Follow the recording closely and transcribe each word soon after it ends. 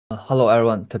Hello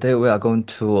everyone. Today we are going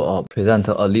to present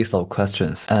a list of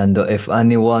questions, and if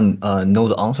anyone know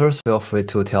the answers, feel free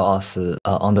to tell us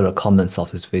under the comments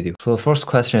of this video. So the first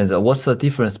question is, what's the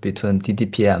difference between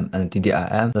DDPM and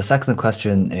DDIM? The second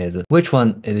question is, which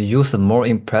one is used more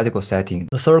in practical setting?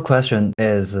 The third question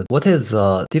is, what is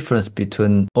the difference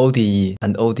between ODE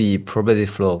and ODE probability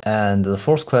flow? And the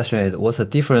fourth question is, what's the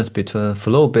difference between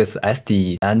flow-based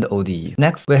SDE and ODE?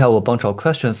 Next, we have a bunch of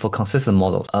questions for consistent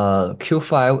models.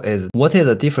 Q5 is, what is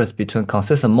the difference between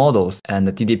consistent models and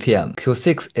DDPM?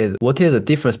 Q6 is, what is the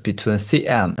difference between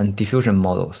CM and diffusion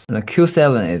models? And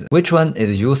Q7 is, which one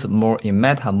is used more in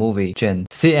meta movie gen,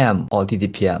 CM or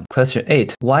DDPM? Question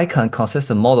 8, why can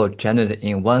consistent model generate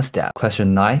in one step?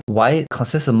 Question 9, why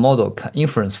consistent model can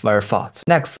inference very fast?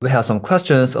 Next, we have some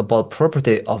questions about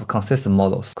property of consistent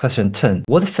models. Question 10,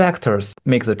 what factors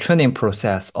make the training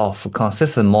process of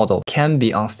consistent model can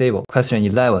be unstable? Question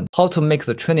 11, how to make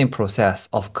the training process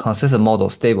of consistent model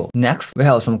stable? Next, we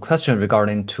have some questions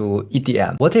regarding to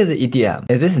EDM. What is EDM?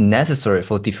 Is this necessary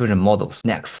for diffusion models?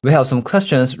 Next, we have some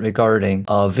questions regarding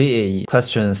VAE.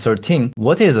 Question 13,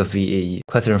 what is a VAE?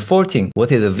 Question 14,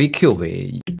 what is a VQ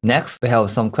VAE? Next, we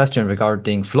have some questions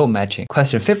regarding flow matching.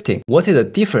 Question 15, what is the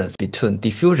difference between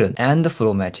diffusion and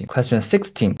flow matching? Question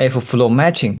 16, if flow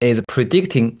matching is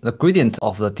predicting the gradient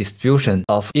of the distribution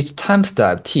of each time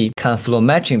step t, can flow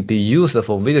matching be used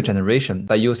for video generation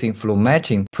by using flow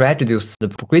matching produce the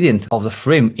gradient of the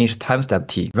frame each time step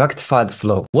t? Rectified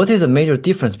flow. What is the major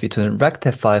difference between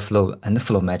rectified flow and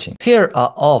flow matching? Here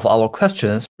are all of our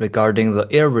questions regarding the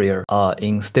area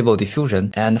in stable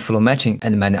diffusion and flow matching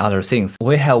and many other things.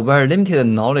 We have very limited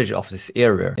knowledge of this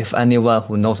area. If anyone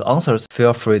who knows answers,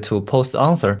 feel free to post the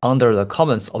answer under the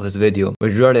comments of this video. We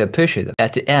really appreciate it.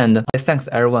 At the end, I thank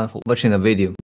everyone for watching the video.